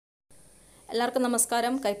എല്ലാവർക്കും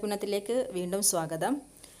നമസ്കാരം. കൈപ്പുണ്യത്തിലേക്ക് വീണ്ടും സ്വാഗതം.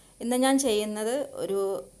 ഇന്ന് ഞാൻ ചെയ്യുന്നത് ഒരു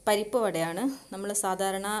പരിപ്പ് വടയാണ്. നമ്മൾ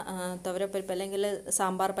സാധാരണ തുവരപ്പരിപ്പ് അല്ലെങ്കിൽ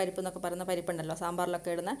സാമ്പാർ പരിപ്പ് എന്നൊക്കെ പറയുന്ന പരിപ്പുണ്ടല്ലോ, സാമ്പാറിലൊക്കെ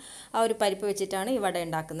ഇടുന്ന ആ ഒരു പരിപ്പ് വെച്ചിട്ടാണ് ഈ വട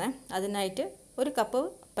ഉണ്ടാക്കുന്നത്. അതിനായിട്ട് ഒരു കപ്പ്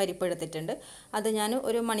പരിപ്പ് എടുത്തിട്ടുണ്ട്. അത് ഞാൻ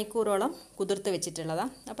ഒരു മണിക്കൂറോളം കുതിർത്ത്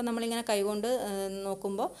വെച്ചിട്ടുള്ളതാണ്. അപ്പോൾ നമ്മളിങ്ങനെ കൈകൊണ്ട്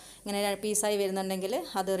നോക്കുമ്പോൾ ഇങ്ങനെ പീസായി വരുന്നുണ്ടെങ്കിൽ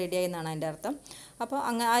അത് റെഡിയായി എന്നാണ് അതിൻ്റെ അർത്ഥം. അപ്പോൾ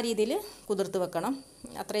ആ രീതിയിൽ കുതിർത്ത് വെക്കണം,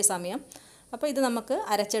 അത്രയും സമയം. അപ്പോൾ ഇത് നമുക്ക്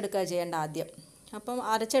അരച്ചെടുക്കുക ചെയ്യേണ്ട ആദ്യം. അപ്പം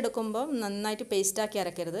അരച്ചെടുക്കുമ്പോൾ നന്നായിട്ട് പേസ്റ്റാക്കി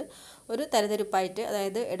അരക്കരുത്, ഒരു തരിതരിപ്പായിട്ട്,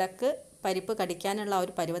 അതായത് ഇടക്ക് പരിപ്പ് കടിക്കാനുള്ള ആ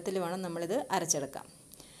ഒരു പരുവത്തിൽ വേണം നമ്മളിത് അരച്ചെടുക്കാം.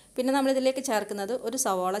 പിന്നെ നമ്മളിതിലേക്ക് ചേർക്കുന്നത് ഒരു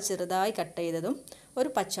സവാള ചെറുതായി കട്ട് ചെയ്തതും ഒരു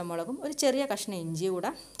പച്ചമുളകും ഒരു ചെറിയ കഷ്ണം ഇഞ്ചി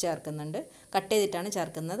കൂടെ ചേർക്കുന്നുണ്ട്. കട്ട് ചെയ്തിട്ടാണ്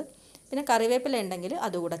ചേർക്കുന്നത്. പിന്നെ കറിവേപ്പില ഉണ്ടെങ്കിൽ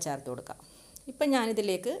അതുകൂടെ ചേർത്ത് കൊടുക്കാം. ഇപ്പം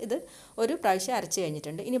ഞാനിതിലേക്ക് ഇത് ഒരു പ്രാവശ്യം അരച്ച്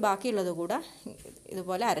കഴിഞ്ഞിട്ടുണ്ട്. ഇനി ബാക്കിയുള്ളത് കൂടെ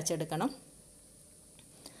ഇതുപോലെ അരച്ചെടുക്കണം.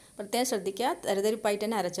 പ്രത്യേകം ശ്രദ്ധിക്കുക, തരിതരിപ്പായിട്ട്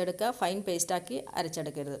തന്നെ അരച്ചെടുക്കുക, ഫൈൻ പേസ്റ്റാക്കി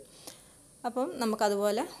അരച്ചെടുക്കരുത്. അപ്പം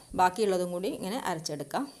നമുക്കതുപോലെ ബാക്കിയുള്ളതും കൂടി ഇങ്ങനെ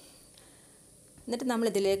അരച്ചെടുക്കാം. എന്നിട്ട്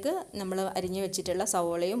നമ്മളിതിലേക്ക് നമ്മൾ അരിഞ്ഞു വെച്ചിട്ടുള്ള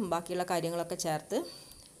സവോളയും ബാക്കിയുള്ള കാര്യങ്ങളൊക്കെ ചേർത്ത്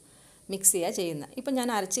മിക്സ് ചെയ്യുന്നത്. ഇപ്പം ഞാൻ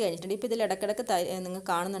അരച്ച് കഴിഞ്ഞിട്ടുണ്ട്. ഇപ്പോൾ ഇതിൽ ഇടയ്ക്കിടയ്ക്ക് നിങ്ങൾ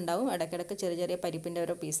കാണുന്നുണ്ടാവും, ഇടയ്ക്കിടയ്ക്ക് ചെറിയ ചെറിയ പരിപ്പിൻ്റെ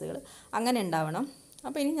ഓരോ പീസുകൾ അങ്ങനെ ഉണ്ടാവണം.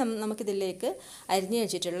 അപ്പോൾ ഇനി നമുക്കിതിലേക്ക് അരിഞ്ഞു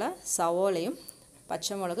വെച്ചിട്ടുള്ള സവോളയും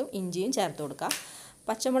പച്ചമുളകും ഇഞ്ചിയും ചേർത്ത് കൊടുക്കാം.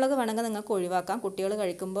 പച്ചമുളക് വേണമെങ്കിൽ നിങ്ങൾക്ക് ഒഴിവാക്കാം, കുട്ടികൾ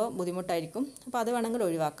കഴിക്കുമ്പോൾ ബുദ്ധിമുട്ടായിരിക്കും, അപ്പോൾ അത് വേണമെങ്കിൽ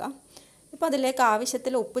ഒഴിവാക്കാം. ഇപ്പോൾ അതിലേക്ക്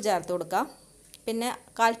ആവശ്യത്തിൽ ഉപ്പ് ചേർത്ത് കൊടുക്കാം. പിന്നെ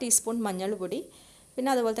 1/4 ടീസ്പൂൺ മഞ്ഞൾപ്പൊടി, പിന്നെ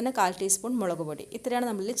അതുപോലെ തന്നെ 1/4 ടീസ്പൂൺ മുളക് പൊടി, ഇത്രയാണ്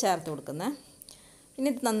നമ്മളിൽ ചേർത്ത് കൊടുക്കുന്നത്. ഇനി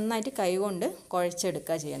ഇത് നന്നായിട്ട് കൈകൊണ്ട്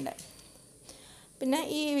കുഴച്ചെടുക്കുക ചെയ്യേണ്ടത്. പിന്നെ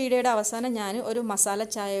ഈ വീഡിയോയുടെ അവസാനം ഞാൻ ഒരു മസാല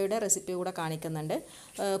ചായയുടെ റെസിപ്പി കൂടെ കാണിക്കുന്നുണ്ട്.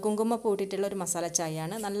 കുങ്കുമപ്പൂ ഇട്ടിട്ടുള്ള ഒരു മസാല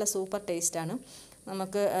ചായയാണ്, നല്ല സൂപ്പർ ടേസ്റ്റാണ്.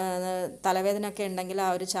 നമുക്ക് തലവേദനയൊക്കെ ഉണ്ടെങ്കിൽ ആ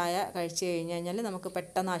ഒരു ചായ കഴിച്ച് കഴിഞ്ഞാൽ നമുക്ക്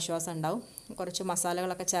പെട്ടെന്ന് ആശ്വാസം ഉണ്ടാവും. കുറച്ച്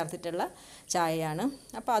മസാലകളൊക്കെ ചേർത്തിട്ടുള്ള ചായയാണ്.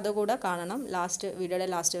 അപ്പോൾ അതുകൂടെ കാണണം, വീഡിയോയുടെ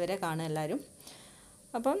ലാസ്റ്റ് വരെ കാണുക എല്ലാവരും.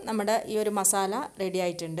 അപ്പം നമ്മുടെ ഈ ഒരു മസാല റെഡി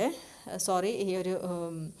ആയിട്ടുണ്ട്, ഈ ഒരു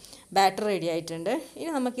ബാറ്റർ റെഡി ആയിട്ടുണ്ട്.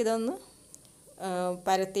 ഇനി നമുക്കിതൊന്ന്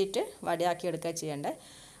പരത്തിയിട്ട് വടയാക്കി എടുക്കുക ചെയ്യേണ്ടത്.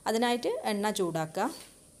 അതിനായിട്ട് എണ്ണ ചൂടാക്കുക.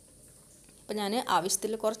 അപ്പോൾ ഞാൻ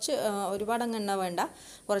ആവശ്യത്തിൽ കുറച്ച്, ഒരുപാടങ്ങ് എണ്ണ വേണ്ട,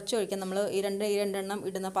 കുറച്ച് ഒഴിക്കാം. നമ്മൾ ഈ രണ്ടെണ്ണം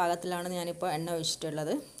ഇടുന്ന പാകത്തിലാണ് ഞാനിപ്പോൾ എണ്ണ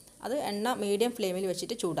ഒഴിച്ചിട്ടുള്ളത്. അത് എണ്ണ മീഡിയം ഫ്ലെയിമിൽ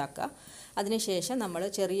വെച്ചിട്ട് ചൂടാക്കുക. അതിനുശേഷം നമ്മൾ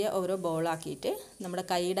ചെറിയ ഓരോ ബോളാക്കിയിട്ട് നമ്മുടെ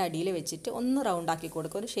കൈയുടെ അടിയിൽ വെച്ചിട്ട് ഒന്ന് റൗണ്ടാക്കി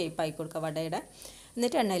കൊടുക്കുക, ഒരു ഷേപ്പാക്കി കൊടുക്കുക വടയുടെ.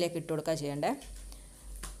 എന്നിട്ട് എണ്ണയിലേക്ക് ഇട്ട് കൊടുക്കുക ചെയ്യേണ്ടത്.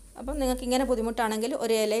 അപ്പം നിങ്ങൾക്ക് ഇങ്ങനെ ബുദ്ധിമുട്ടാണെങ്കിൽ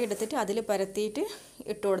ഒരു ഇല എടുത്തിട്ട് അതിൽ പരത്തിയിട്ട്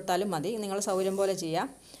ഇട്ട് കൊടുത്താലും മതി, നിങ്ങൾ സൗകര്യം പോലെ ചെയ്യാം.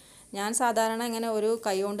 ഞാൻ സാധാരണ ഇങ്ങനെ ഒരു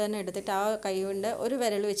കൈ കൊണ്ട് തന്നെ എടുത്തിട്ട് ആ കൈ കൊണ്ട് ഒരു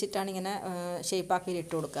വിരൽ വെച്ചിട്ടാണ് ഇങ്ങനെ ഷേപ്പാക്കി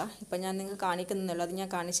ഇട്ട് കൊടുക്കുക. ഇപ്പം ഞാൻ നിങ്ങൾക്ക് കാണിക്കുന്നുള്ളൂ, അത് ഞാൻ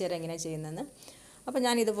കാണിച്ചു തരാം എങ്ങനെയാണ് ചെയ്യുന്നതെന്ന്. അപ്പോൾ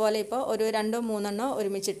ഞാൻ ഇതുപോലെ ഇപ്പോൾ ഒരു 2-3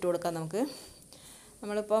 ഒരുമിച്ച് ഇട്ട് കൊടുക്കാം നമുക്ക്.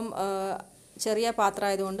 നമ്മളിപ്പം ചെറിയ പാത്രം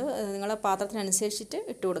ആയതുകൊണ്ട് നിങ്ങളെ പാത്രത്തിനനുസരിച്ചിട്ട്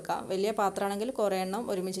ഇട്ട് കൊടുക്കാം. വലിയ പാത്രമാണെങ്കിൽ കുറേ എണ്ണം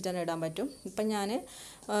ഒരുമിച്ചിട്ട് തന്നെ ഇടാൻ പറ്റും. ഇപ്പം ഞാൻ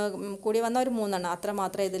കൂടി വന്ന ഒരു 3 അത്ര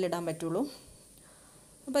മാത്രമേ ഇതിലിടാൻ പറ്റുള്ളൂ.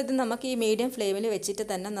 അപ്പോൾ ഇത് നമുക്ക് ഈ മീഡിയം ഫ്ലെയിമിൽ വെച്ചിട്ട്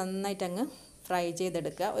തന്നെ നന്നായിട്ട് അങ്ങ് ഫ്രൈ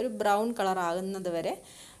ചെയ്തെടുക്കുക. ഒരു ബ്രൗൺ കളർ ആകുന്നത് വരെ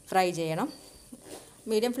ഫ്രൈ ചെയ്യണം.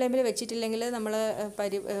 മീഡിയം ഫ്ലെയിമിൽ വെച്ചിട്ടില്ലെങ്കിൽ നമ്മൾ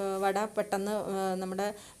വട പെട്ടെന്ന് നമ്മുടെ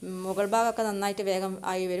മുകൾ ഭാഗമൊക്കെ നന്നായിട്ട് വേഗം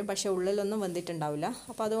ആയി വരും, പക്ഷേ ഉള്ളിലൊന്നും വെന്തിട്ടുണ്ടാവില്ല.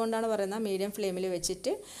 അപ്പോൾ അതുകൊണ്ടാണ് പറയുന്നത് മീഡിയം ഫ്ലെയിമിൽ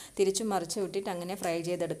വെച്ചിട്ട് തിരിച്ചും മറിച്ച് വിട്ടിട്ട് അങ്ങനെ ഫ്രൈ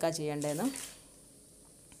ചെയ്തെടുക്കുക ചെയ്യേണ്ടതെന്ന്.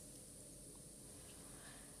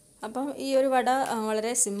 അപ്പം ഈ ഒരു വട വളരെ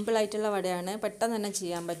സിമ്പിളായിട്ടുള്ള വടയാണ്, പെട്ടെന്ന് തന്നെ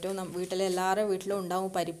ചെയ്യാൻ പറ്റും. വീട്ടിലെ എല്ലാവരുടെ വീട്ടിലും ഉണ്ടാവും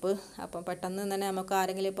പരിപ്പ്. അപ്പം പെട്ടെന്ന് തന്നെ നമുക്ക്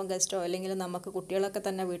ആരെങ്കിലും ഇപ്പം ഗസ്റ്റോ അല്ലെങ്കിൽ നമുക്ക് കുട്ടികളൊക്കെ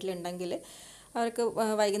തന്നെ വീട്ടിലുണ്ടെങ്കിൽ അവർക്ക്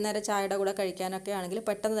വൈകുന്നേരം ചായയുടെ കൂടെ കഴിക്കാനൊക്കെ ആണെങ്കിൽ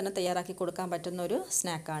പെട്ടെന്ന് തന്നെ തയ്യാറാക്കി കൊടുക്കാൻ പറ്റുന്ന ഒരു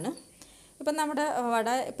സ്നാക്കാണ്. ഇപ്പം നമ്മുടെ വട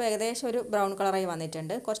ഇപ്പോൾ ഏകദേശം ഒരു ബ്രൗൺ കളറായി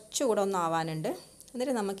വന്നിട്ടുണ്ട്, കുറച്ചുകൂടെ ഒന്ന് ആവാനുണ്ട്.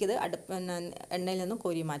 എന്നിട്ട് നമുക്കിത് എണ്ണയിൽ നിന്നും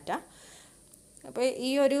കോരി മാറ്റാം. അപ്പോൾ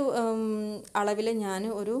ഈ ഒരു അളവിൽ ഞാൻ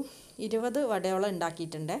ഒരു 20 വടയോളം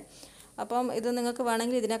ഉണ്ടാക്കിയിട്ടുണ്ട്. അപ്പം ഇത് നിങ്ങൾക്ക്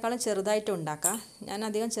വേണമെങ്കിൽ ഇതിനേക്കാളും ചെറുതായിട്ട് ഉണ്ടാക്കാം. ഞാൻ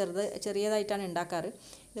അധികം ചെറിയതായിട്ടാണ് ഉണ്ടാക്കാറ്.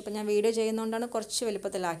 ഇതിപ്പോൾ ഞാൻ വീഡിയോ ചെയ്യുന്നതുകൊണ്ടാണ് കുറച്ച്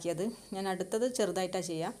വലുപ്പത്തിലാക്കിയത്. ഞാൻ അടുത്തത് ചെറുതായിട്ടാണ്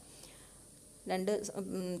ചെയ്യുക, 2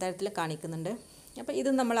 തരത്തിൽ കാണിക്കുന്നുണ്ട്. അപ്പോൾ ഇത്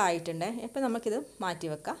നമ്മളായിട്ടുണ്ട്. ഇപ്പോൾ നമുക്കിത് മാറ്റി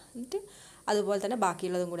വെക്കാം. എന്നിട്ട് അതുപോലെ തന്നെ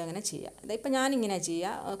ബാക്കിയുള്ളതും കൂടി അങ്ങനെ ചെയ്യാം. ഇതിപ്പോൾ ഞാനിങ്ങനെ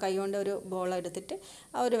ചെയ്യുക, കൈ കൊണ്ട് ഒരു ബോൾ എടുത്തിട്ട്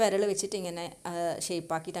ആ ഒരു വിരൽ വെച്ചിട്ട് ഇങ്ങനെ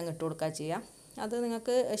ഷേപ്പാക്കിയിട്ട് അങ്ങ് ഇട്ട് കൊടുക്കുക ചെയ്യാം. അത്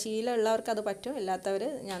നിങ്ങൾക്ക് ശീലമുള്ളവർക്ക് അത് പറ്റും, ഇല്ലാത്തവർ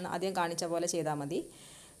ഞാൻ ആദ്യം കാണിച്ച പോലെ ചെയ്താൽ മതി,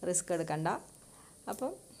 റിസ്ക് എടുക്കണ്ട.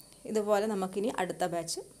 അപ്പം ഇതുപോലെ നമുക്കിനി അടുത്ത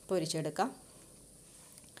ബാച്ച് പൊരിച്ചെടുക്കാം.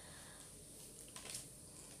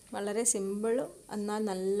 വളരെ സിമ്പിളും എന്നാൽ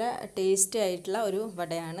നല്ല ടേസ്റ്റി ആയിട്ടുള്ള ഒരു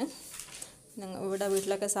വടയാണ്. ഇവിടെ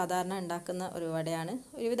വീട്ടിലൊക്കെ സാധാരണ ഉണ്ടാക്കുന്ന ഒരു വടയാണ്.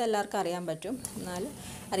 ഒരുവിധം എല്ലാവർക്കും അറിയാൻ പറ്റും, എന്നാൽ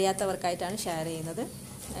അറിയാത്തവർക്കായിട്ടാണ് ഷെയർ ചെയ്യുന്നത്.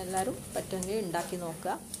 എല്ലാവരും പറ്റുമെങ്കിൽ ഉണ്ടാക്കി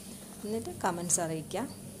നോക്കുക, എന്നിട്ട് കമൻസ് അറിയിക്കുക.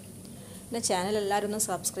 പിന്നെ ചാനൽ എല്ലാവരും ഒന്ന്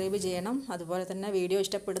സബ്സ്ക്രൈബ് ചെയ്യണം. അതുപോലെ തന്നെ വീഡിയോ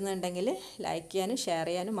ഇഷ്ടപ്പെടുന്നുണ്ടെങ്കിൽ ലൈക്ക് ചെയ്യാനും ഷെയർ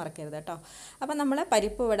ചെയ്യാനും മറക്കരുത് കേട്ടോ. അപ്പോൾ നമ്മളെ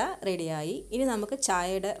പരിപ്പ് വട റെഡിയായി. ഇനി നമുക്ക്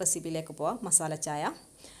ചായയുടെ റെസിപ്പിയിലേക്ക് പോവാം. മസാല ചായ.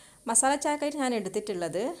 മസാല ചായക്കായിട്ട് ഞാൻ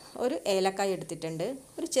എടുത്തിട്ടുള്ളത് ഒരു ഏലക്കായ എടുത്തിട്ടുണ്ട്,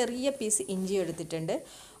 ഒരു ചെറിയ പീസ് ഇഞ്ചി എടുത്തിട്ടുണ്ട്,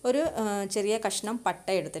 ഒരു ചെറിയ കഷ്ണം പട്ട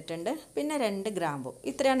എടുത്തിട്ടുണ്ട്, പിന്നെ 2 ഗ്രാമ്പു.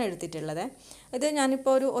 ഇത്രയാണ് എടുത്തിട്ടുള്ളത്. ഇത്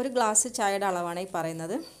ഞാനിപ്പോൾ ഒരു ഗ്ലാസ് ചായയുടെ അളവാണ് ഈ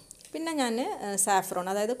പറയുന്നത്. പിന്നെ ഞാൻ സാഫ്രോൺ,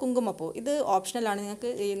 അതായത് കുങ്കുമപ്പൂ, ഇത് ഓപ്ഷണലാണ്.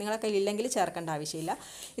 നിങ്ങളെ കയ്യിലില്ലെങ്കിൽ ചേർക്കേണ്ട ആവശ്യമില്ല.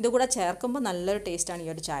 ഇതുകൂടെ ചേർക്കുമ്പോൾ നല്ലൊരു ടേസ്റ്റാണ് ഈ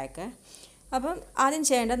ഒരു ചായക്ക്. അപ്പം ആദ്യം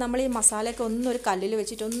ചെയ്യേണ്ടത്, നമ്മൾ ഈ മസാലയൊക്കെ ഒരു കല്ലിൽ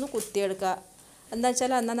വെച്ചിട്ട് ഒന്ന് കുത്തിയെടുക്കുക. എന്താ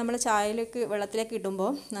വെച്ചാൽ എന്നാൽ നമ്മൾ വെള്ളത്തിലേക്ക് ഇടുമ്പോൾ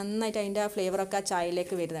നന്നായിട്ട് അതിൻ്റെ ആ ഫ്ലേവറൊക്കെ ആ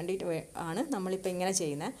ചായയിലേക്ക് വരുന്നുണ്ട് ആണ് നമ്മളിപ്പോൾ ഇങ്ങനെ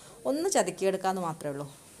ചെയ്യുന്നത്. ഒന്ന് ചതുക്കിയെടുക്കാമെന്ന് മാത്രമേ ഉള്ളൂ.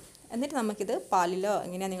 എന്നിട്ട് നമുക്കിത് പാലിലോ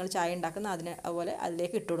എങ്ങനെയാണ് നിങ്ങൾ ചായ ഉണ്ടാക്കുന്നത് അതുപോലെ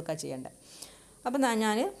അതിലേക്ക് ഇട്ട് കൊടുക്കുക ചെയ്യേണ്ടത്. അപ്പോൾ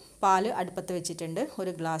ഞാൻ പാൽ അടുപ്പത്ത് വെച്ചിട്ടുണ്ട്.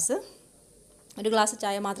 ഒരു ഗ്ലാസ്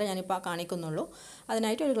ചായ മാത്രമേ ഞാനിപ്പോൾ കാണിക്കുന്നുള്ളൂ.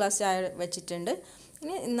 അതിനായിട്ട് ഒരു ഗ്ലാസ് ചായ വെച്ചിട്ടുണ്ട്.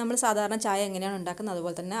 ഇനി നമ്മൾ സാധാരണ ചായ എങ്ങനെയാണ് ഉണ്ടാക്കുന്നത്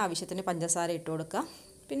അതുപോലെ തന്നെ ആവശ്യത്തിന് പഞ്ചസാര ഇട്ട് കൊടുക്കുക.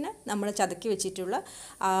 പിന്നെ നമ്മൾ ചതക്കി വെച്ചിട്ടുള്ള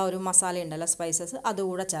ആ ഒരു മസാല ഉണ്ടല്ലോ, സ്പൈസസ്,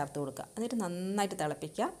 അതുകൂടെ ചേർത്ത് കൊടുക്കുക. എന്നിട്ട് നന്നായിട്ട്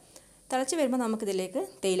തിളപ്പിക്കുക. തിളച്ച് വരുമ്പോൾ നമുക്കിതിലേക്ക്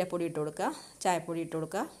തേയിലപ്പൊടി ഇട്ട് കൊടുക്കുക, ചായപ്പൊടി ഇട്ട്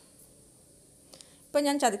കൊടുക്കുക. ഇപ്പോൾ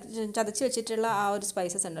ഞാൻ ചതച്ച് വെച്ചിട്ടുള്ള ആ ഒരു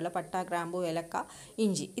സ്പൈസസ് ഉണ്ടല്ലോ, പട്ട, ഗ്രാമ്പു, ഏലക്ക,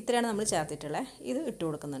 ഇഞ്ചി, ഇത്രയാണ് നമ്മൾ ചേർത്തിട്ടുള്ളത്. ഇത് ഇട്ട്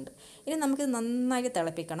കൊടുക്കുന്നുണ്ട്. ഇനി നമുക്കിത് നന്നായിട്ട്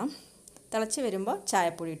തിളപ്പിക്കണം. തിളച്ച് വരുമ്പോൾ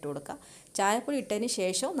ചായപ്പൊടി ഇട്ട് കൊടുക്കുക. ചായപ്പൊടി ഇട്ടതിന്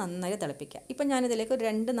ശേഷം നന്നായി തിളപ്പിക്കുക. ഇപ്പം ഞാനിതിലേക്ക് ഒരു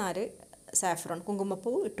 2 നാര് സാഫ്രോൺ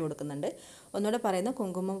കുങ്കുമപ്പൂവ് ഇട്ട് കൊടുക്കുന്നുണ്ട്. ഒന്നുകൂടെ പറയുന്നത്,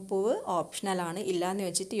 കുങ്കുമപ്പൂവ് ഓപ്ഷണലാണ്. ഇല്ലയെന്ന്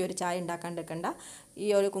വെച്ചിട്ട് ഈ ഒരു ചായ ഉണ്ടാക്കാണ്ടിരിക്കണ്ട. ഈ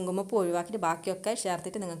ഒരു കുങ്കുമപ്പൂ ഒഴിവാക്കിയിട്ട് ബാക്കിയൊക്കെ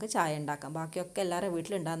ചേർത്തിട്ട് നിങ്ങൾക്ക് ചായ ഉണ്ടാക്കാം. ബാക്കിയൊക്കെ എല്ലാവരുടെ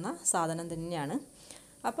വീട്ടിലുണ്ടാകുന്ന സാധനം തന്നെയാണ്.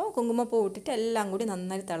 അപ്പോൾ കുങ്കുമപ്പൂ ഇട്ടിട്ട് എല്ലാം കൂടി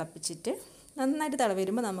നന്നായി തിളപ്പിച്ചിട്ട് നന്നായിട്ട് തിള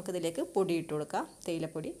വരുമ്പോൾ നമുക്കിതിലേക്ക് പൊടി ഇട്ട് കൊടുക്കാം.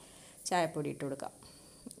 തേയിലപ്പൊടി, ചായപ്പൊടി ഇട്ട് കൊടുക്കാം.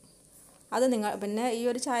 അത് പിന്നെ ഈ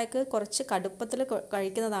ഒരു ചായക്ക് കുറച്ച് കടുപ്പത്തിൽ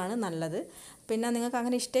കഴിക്കുന്നതാണ് നല്ലത്. പിന്നെ നിങ്ങൾക്ക്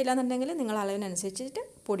അങ്ങനെ ഇഷ്ടമില്ല എന്നുണ്ടെങ്കിൽ നിങ്ങൾ അളവിനനുസരിച്ചിട്ട്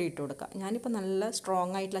പൊടി ഇട്ട് കൊടുക്കുക. ഞാനിപ്പോൾ നല്ല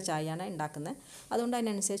സ്ട്രോങ് ആയിട്ടുള്ള ചായയാണ് ഉണ്ടാക്കുന്നത്, അതുകൊണ്ട്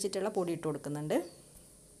അതിനനുസരിച്ചിട്ടുള്ള പൊടി ഇട്ട് കൊടുക്കുന്നുണ്ട്.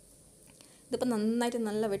 ഇതിപ്പോൾ നന്നായിട്ട്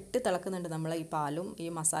നല്ല വെട്ടി തിളക്കുന്നുണ്ട് നമ്മൾ ഈ പാലും ഈ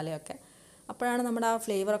മസാലയൊക്കെ. അപ്പോഴാണ് നമ്മുടെ ആ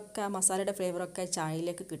ഫ്ലേവറൊക്കെ, മസാലയുടെ ഫ്ലേവറൊക്കെ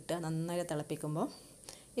ചായയിലേക്ക് കിട്ടുക നന്നായിട്ട് തിളപ്പിക്കുമ്പോൾ.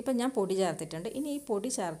 ഇപ്പം ഞാൻ പൊടി ചേർത്തിട്ടുണ്ട്. ഇനി ഈ പൊടി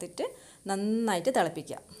ചേർത്തിട്ട് നന്നായിട്ട്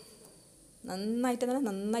തിളപ്പിക്കുക.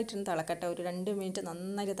 നന്നായിട്ടൊന്ന് തിളക്കട്ടെ. ഒരു 2 മിനിറ്റ്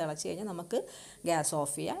നന്നായിട്ട് തിളച്ച് കഴിഞ്ഞാൽ നമുക്ക് ഗ്യാസ്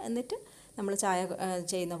ഓഫ് ചെയ്യാം. എന്നിട്ട് നമ്മൾ ചായ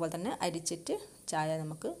ചെയ്യുന്ന പോലെ തന്നെ അരിച്ചിട്ട് ചായ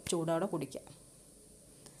നമുക്ക് ചൂടോടെ കുടിക്കാം.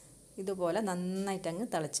 ഇതുപോലെ നന്നായിട്ടങ്ങ്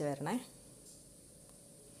തിളച്ച് വരണേ.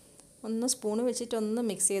 ഒന്ന് സ്പൂണ് വെച്ചിട്ട് ഒന്ന്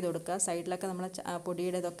മിക്സ് ചെയ്ത് കൊടുക്കുക. സൈഡിലൊക്കെ നമ്മൾ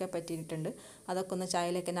പൊടിയുടെ ഇതൊക്കെ പറ്റിയിട്ടുണ്ട്, അതൊക്കെ ഒന്ന്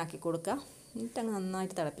ചായയിലേക്ക് തന്നെ ആക്കി കൊടുക്കുക. എന്നിട്ടങ്ങ്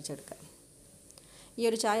നന്നായിട്ട് തിളപ്പിച്ചെടുക്കുക. ഈ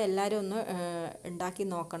ഒരു ചായ എല്ലാവരും ഒന്ന് ഉണ്ടാക്കി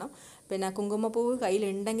നോക്കണം. പിന്നെ കുങ്കുമപ്പൂവ്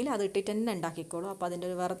കയ്യിലുണ്ടെങ്കിൽ അത് ഇട്ടിട്ട് തന്നെ ഉണ്ടാക്കിക്കോളൂ. അപ്പോൾ അതിൻ്റെ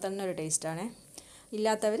വേറെ തന്നെ ഒരു ടേസ്റ്റാണ്.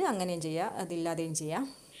 ഇല്ലാത്തവർ അങ്ങനെയും ചെയ്യാം, അതില്ലാതെയും ചെയ്യാം.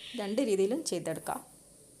 2 രീതിയിലും ചെയ്തെടുക്കാം.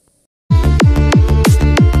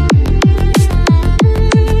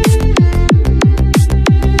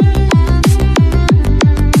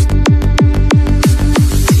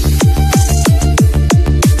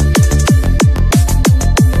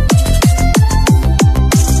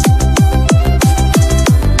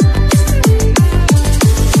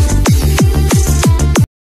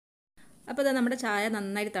 അപ്പോൾ അത് നമ്മുടെ ചായ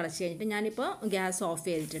നന്നായിട്ട് തിളച്ച് കഴിഞ്ഞിട്ട് ഞാനിപ്പോൾ ഗ്യാസ് ഓഫ്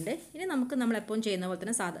ചെയ്തിട്ടുണ്ട്. ഇനി നമുക്ക് നമ്മളെപ്പോഴും ചെയ്യുന്ന പോലെ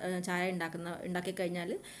തന്നെ ചായ ഉണ്ടാക്കി കഴിഞ്ഞാൽ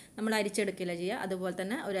നമ്മൾ അരിച്ചെടുക്കില്ല ചെയ്യുക. അതുപോലെ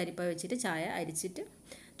തന്നെ ഒരു അരിപ്പ വെച്ചിട്ട് ചായ അരിച്ചിട്ട്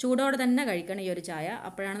ചൂടോടെ തന്നെ കഴിക്കണം ഈ ഒരു ചായ.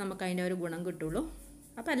 അപ്പോഴാണ് നമുക്ക് അതിൻ്റെ ഒരു ഗുണം കിട്ടുള്ളൂ.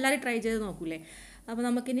 അപ്പോൾ എല്ലാവരും ട്രൈ ചെയ്ത് നോക്കൂലേ. അപ്പോൾ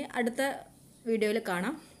നമുക്കിനി അടുത്ത വീഡിയോയിൽ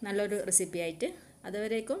കാണാം നല്ലൊരു റെസിപ്പി ആയിട്ട്.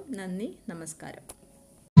 അതുവരേക്കും നന്ദി, നമസ്കാരം.